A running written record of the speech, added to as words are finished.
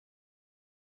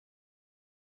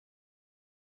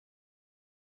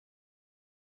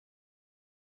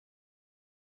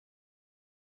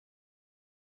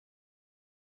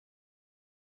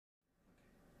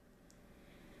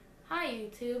Hi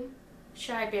YouTube,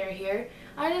 Shy Bear here.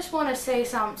 I just want to say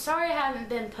something. Sorry I haven't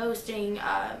been posting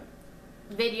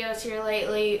videos here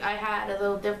lately. I had a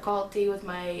little difficulty with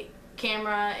my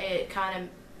camera. It kind of,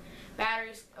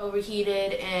 batteries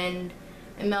overheated and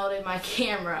it melted my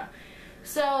camera.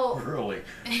 So really?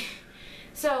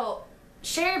 So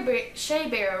Shay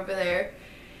Bear over there,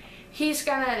 he's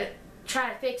gonna try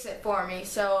to fix it for me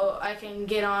so I can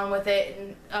get on with it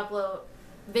and upload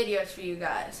videos for you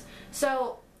guys.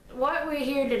 So what we're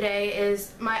here today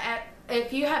is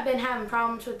if you have been having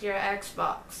problems with your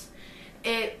Xbox,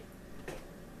 if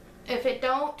it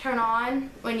don't turn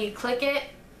on when you click it,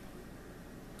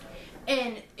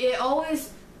 and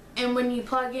when you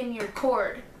plug in your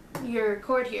cord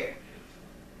here,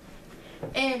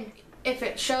 and if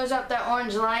it shows up that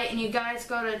orange light and you guys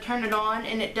go to turn it on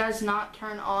and it does not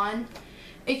turn on,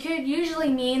 it could usually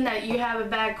mean that you have a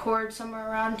bad cord somewhere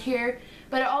around here,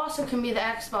 but it also can be the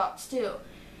Xbox too.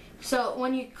 So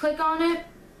when you click on it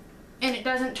and it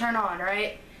doesn't turn on,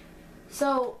 right?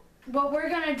 So what we're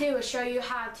gonna do is show you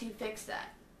how to fix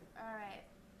that. Alright.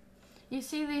 You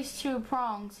see these two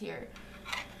prongs here.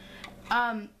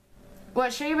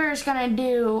 What Shay Bear is gonna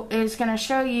do is gonna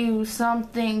show you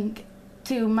something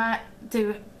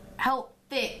to help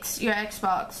fix your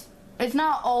Xbox. It's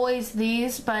not always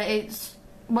these, but it's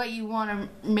what you want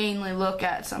to mainly look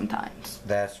at sometimes.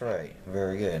 That's right.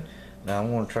 Very good. Now I'm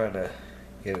going to try to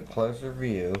get a closer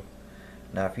view.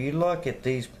 Now if you look at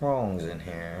these prongs in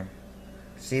here,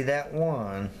 see that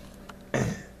one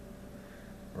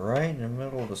right in the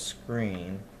middle of the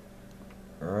screen,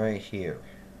 right here.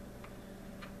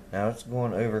 Now it's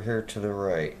going over here to the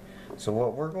right. So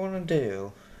what we're going to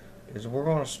do is we're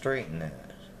going to straighten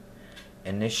that,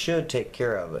 and this should take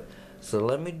care of it. So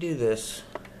let me do this.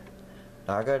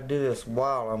 Now I got to do this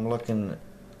while I'm looking,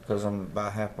 because I'm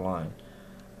about half blind,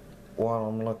 while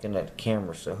I'm looking at the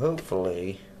camera. So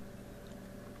hopefully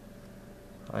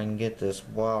I can get this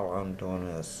while I'm doing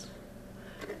this.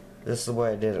 This is the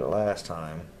way I did it last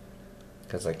time,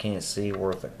 because I can't see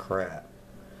worth a crap.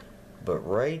 But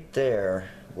right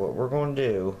there, what we're going to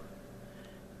do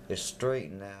is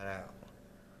straighten that out.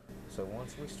 So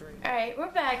once we straighten... Alright,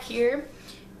 we're back here.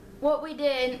 What we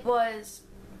did was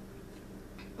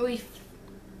we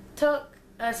took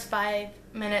us 5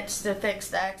 minutes to fix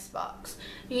the Xbox.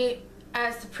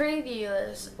 As the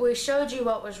preview is, we showed you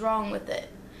what was wrong with it.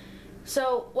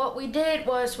 So what we did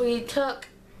was we took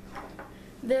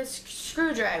this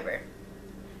screwdriver.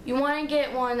 You want to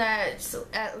get one that's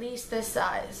at least this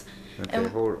size. Okay, and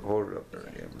hold it up there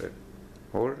again, but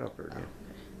hold it up there again,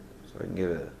 so I can get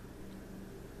a...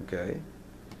 Okay,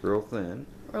 real thin.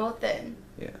 Real thin.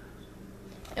 Yeah.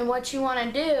 And what you want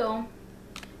to do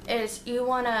is you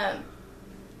want to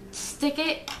stick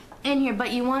it in here,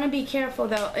 but you want to be careful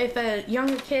though. If a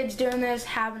younger kid's doing this,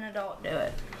 have an adult do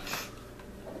it.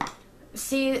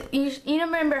 See, you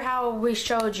remember how we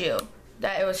showed you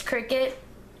that it was cricket?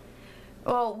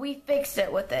 Well, we fixed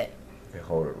it with it. Okay,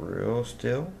 hold it real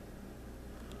still.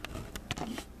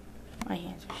 My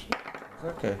hands are shaking. It's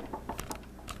okay.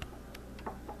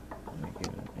 Let me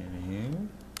get it in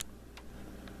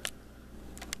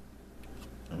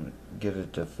here. Get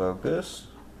it to focus.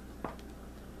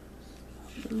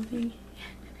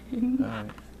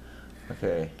 Alright.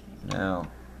 Okay, now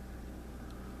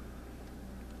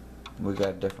we got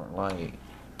a different light,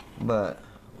 but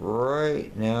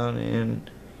right down in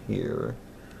here,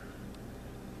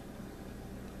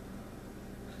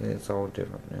 see, it's all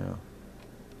different now.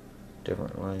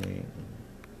 Different light.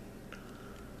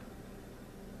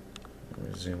 Let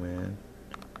me zoom in.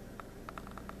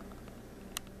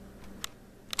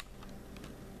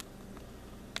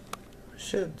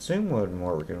 Shit, zoom wasn't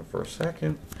working for a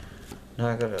second. Now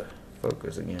I gotta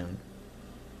focus again.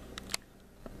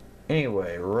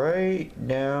 Anyway, right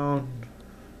down.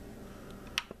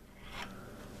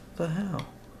 What the hell?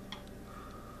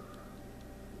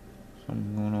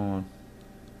 Something going on.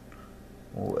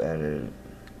 We'll edit it.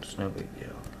 It's no big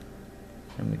deal.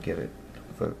 Let me get it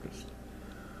focused.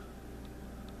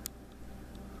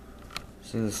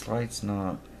 See, this light's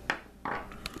not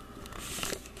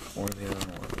where the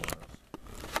other one was.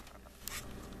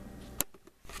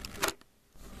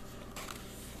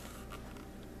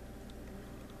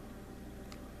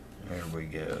 There we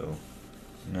go.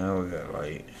 Now we got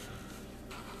light.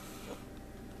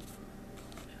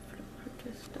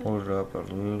 Hold it up a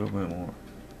little bit more.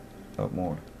 Up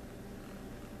more.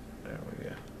 There we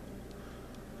go.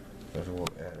 That's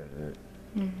what we added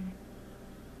it.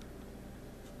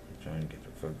 Trying to get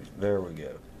the focus. There we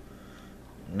go.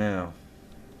 Now,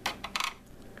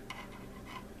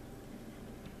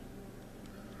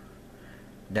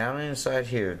 down inside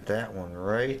here, that one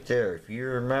right there, if you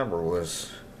remember,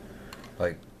 was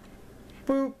like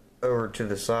boop over to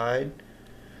the side.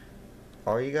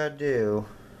 All you gotta do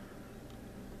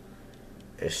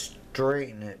is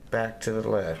straighten it back to the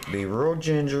left. Be real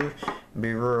ginger,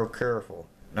 be real careful.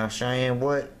 Now Cheyenne,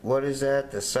 what is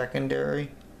that? The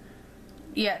secondary?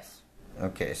 Yes.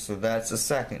 Okay, so that's a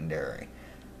secondary.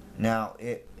 Now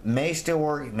it may still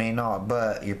work, it may not,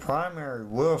 but your primary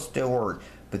will still work.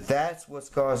 But that's what's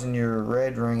causing your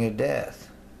red ring of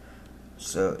death.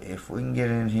 So if we can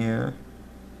get in here,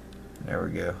 there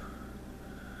we go.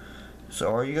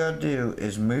 So all you gotta do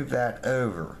is move that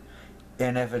over.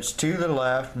 And if it's to the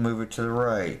left, move it to the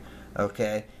right.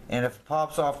 Okay? And if it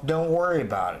pops off, don't worry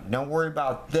about it. Don't worry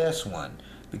about this one,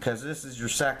 because this is your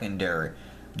secondary.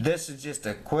 This is just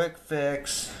a quick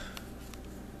fix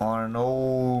on an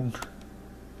old,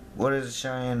 what is it,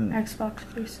 Cheyenne? Xbox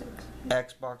 360.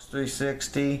 Xbox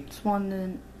 360. It's one of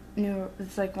the new.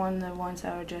 It's like one of the ones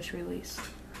that were just released.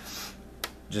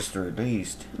 Just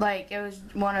released. Like it was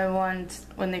one of the ones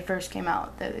when they first came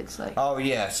out. That it's like. Oh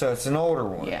yeah, so it's an older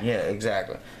one. Yeah. Yeah,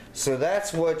 exactly. So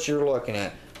that's what you're looking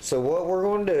at. So what we're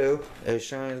going to do is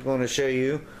Cheyenne's going to show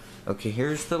you. Okay,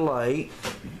 here's the light.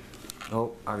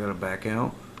 Oh, I gotta back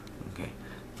out. Okay,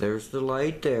 there's the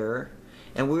light there,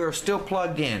 and we are still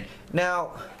plugged in.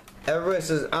 Now, everybody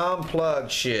says unplug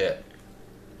shit,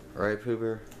 right, Pooh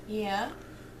Bear? Yeah.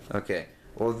 Okay.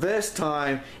 Well, this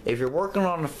time, if you're working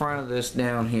on the front of this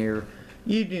down here,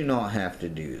 you do not have to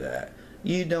do that.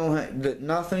 You don't have,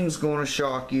 nothing's going to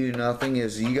shock you. Nothing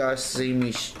is. You guys see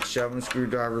me shoving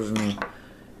screwdrivers in me.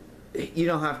 You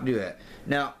don't have to do that.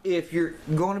 Now, if you're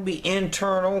going to be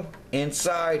internal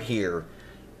inside here,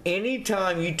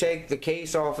 anytime you take the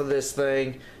case off of this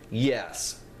thing,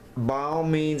 yes, by all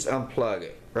means unplug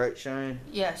it. Right, Cheyenne?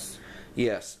 Yes.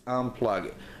 Yes, unplug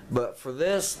it. But for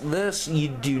this you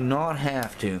do not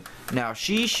have to. Now,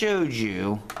 she showed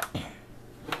you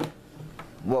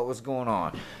what was going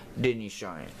on, didn't you,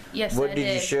 Cheyenne? Yes, what I did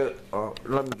did. you show? Oh,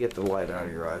 let me get the light out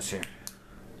of your eyes here.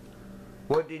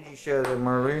 What did you show them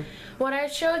earlier? What I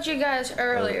showed you guys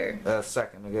earlier, A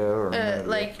second ago, or a minute ago?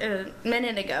 like a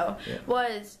minute ago, Yeah.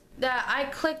 was that I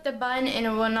clicked the button and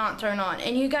it would not turn on.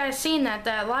 And you guys seen that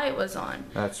light was on.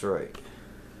 That's right.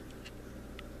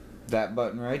 That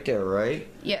button right there, right?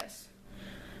 Yes.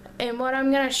 And what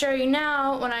I'm going to show you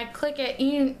now, when I click it,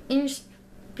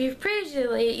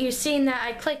 previously you've seen that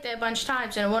I clicked it a bunch of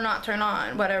times and it will not turn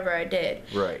on, whatever I did.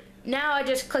 Right. Now I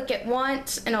just click it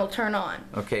once and it'll turn on.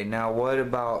 Okay, now what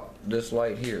about this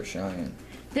light here, Cheyenne?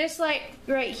 This light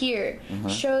right here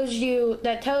tells you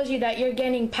that you're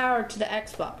getting power to the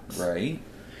Xbox. Right.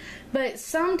 But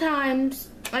sometimes,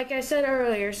 like I said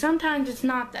earlier, sometimes it's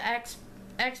not the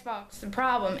Xbox the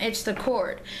problem, it's the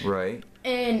cord. Right.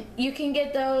 And you can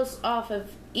get those off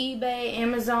of eBay,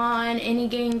 Amazon, any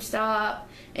GameStop,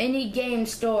 any game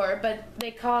store, but they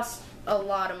cost a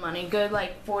lot of money. Good,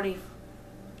 like $40.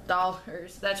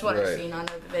 That's what I've Right. seen on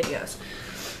other videos.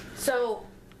 So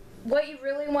what you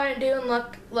really want to do and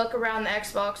look around the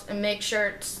Xbox and make sure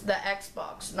it's the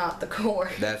Xbox, not the cord.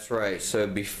 That's right. So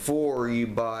before you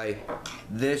buy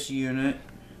this unit,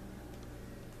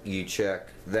 you check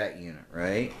that unit,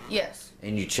 right? Yes.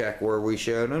 And you check where we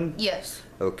showed them? Yes.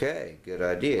 Okay, good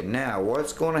idea. Now,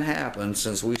 what's going to happen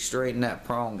since we straighten that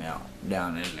prong out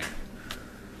down in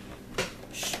there?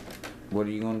 What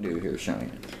are you going to do here,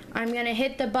 Cheyenne? I'm going to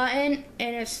hit the button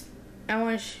and I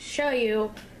want to show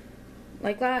you,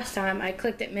 like last time, I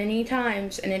clicked it many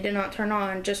times and it did not turn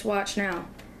on. Just watch now.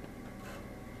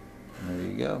 There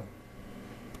you go.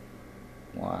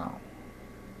 Wow.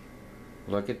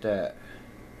 Look at that.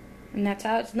 And that's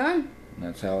how it's done.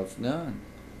 That's how it's done.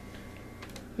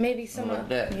 Maybe some like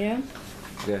that. Yeah.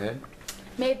 Go ahead.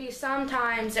 Maybe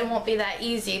sometimes it won't be that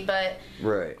easy, but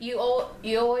Right. you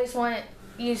always want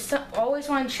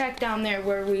to check down there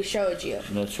where we showed you.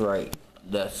 That's right.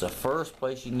 That's the first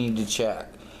place you need to check.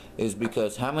 Is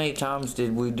because how many times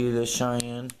did we do this,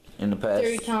 Cheyenne, in the past?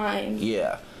 3 times.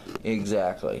 Yeah,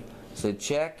 exactly. So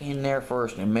check in there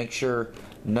first and make sure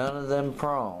none of them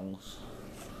prongs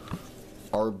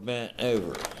are bent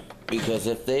over. Because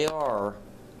if they are,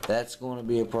 that's going to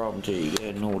be a problem too. You go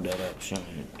ahead and hold that up,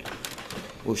 Cheyenne.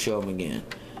 We'll show them again.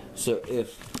 So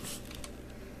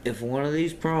if one of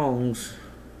these prongs,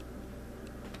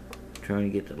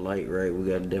 trying to get the light right, we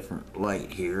got a different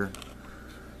light here.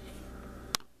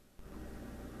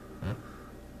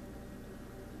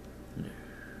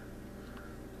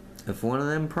 If one of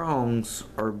them prongs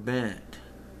are bent,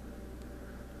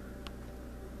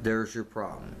 there's your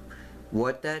problem.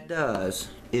 What that does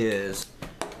is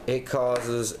it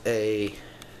causes a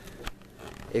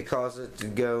it causes it to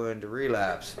go into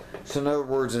relapse. So in other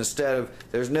words, instead of,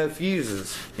 there's no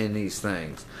fuses in these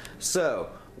things. So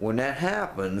when that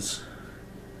happens,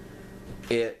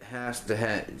 it has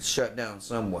to shut down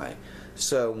some way.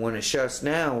 So when it shuts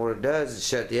down, what it does is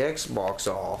shut the Xbox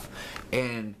off,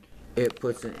 and it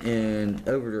puts it in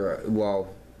overdrive.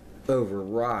 Well,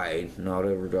 override, not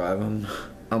overdrive. I'm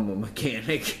a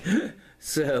mechanic.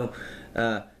 So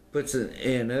puts it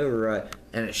in override,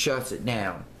 and it shuts it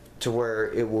down to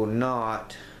where it will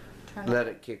not let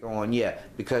it kick on. Yeah,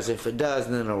 because if it does,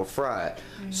 then it'll fry it.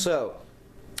 So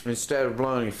instead of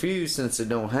blowing a fuse, since it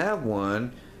don't have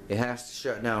one, it has to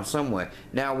shut down some way.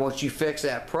 Now once you fix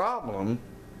that problem,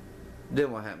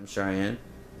 then what happens, Cheyenne?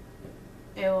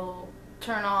 It will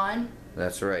turn on.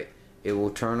 That's right. It will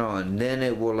turn on. Then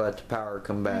it will let the power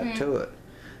come back to it.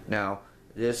 Now,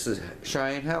 this is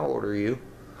Cheyenne. How old are you?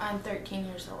 I'm 13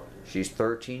 years old. She's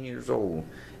 13 years old,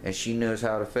 and she knows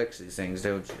how to fix these things,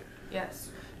 don't you? Yes.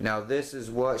 Now, this is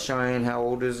what, Cheyenne? How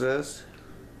old is this?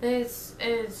 This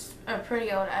is a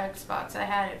pretty old Xbox. I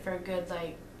had it for a good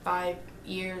like 5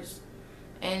 years,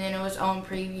 and then it was on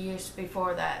previous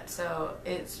before that, so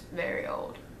it's very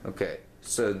old. Okay,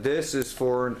 so this is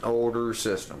for an older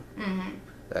system.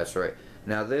 That's right.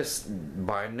 Now, this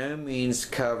by no means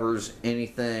covers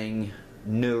anything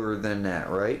newer than that,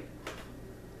 right?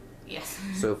 Yes.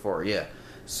 So far, yeah.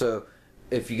 So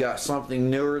if you got something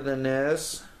newer than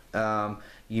this,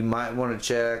 you might want to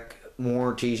check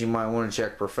warranties. You might want to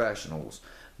check professionals.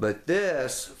 But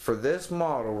this, for this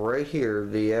model right here,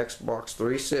 the Xbox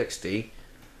 360,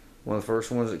 one of the first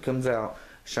ones that comes out,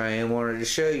 Cheyenne wanted to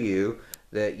show you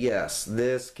that yes,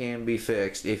 this can be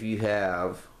fixed if you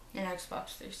have an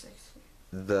Xbox 360.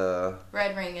 The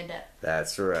Red Ring of Death.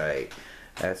 That's right.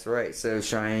 That's right. So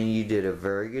Cheyenne, you did a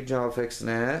very good job fixing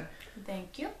that.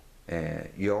 Thank you. And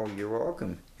you're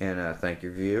welcome. And thank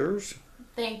your viewers.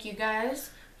 Thank you guys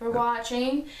for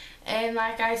watching. And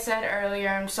like I said earlier,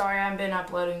 I'm sorry I haven't been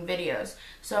uploading videos.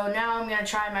 So now I'm going to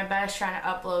try my best trying to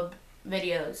upload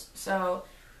videos. So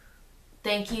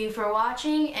thank you for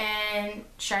watching, and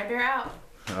Shy Bear out.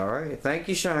 Alright. Thank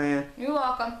you, Cheyenne. You're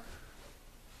welcome.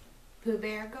 Pooh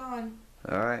Bear gone.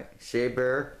 Alright. Shay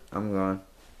Bear, I'm gone.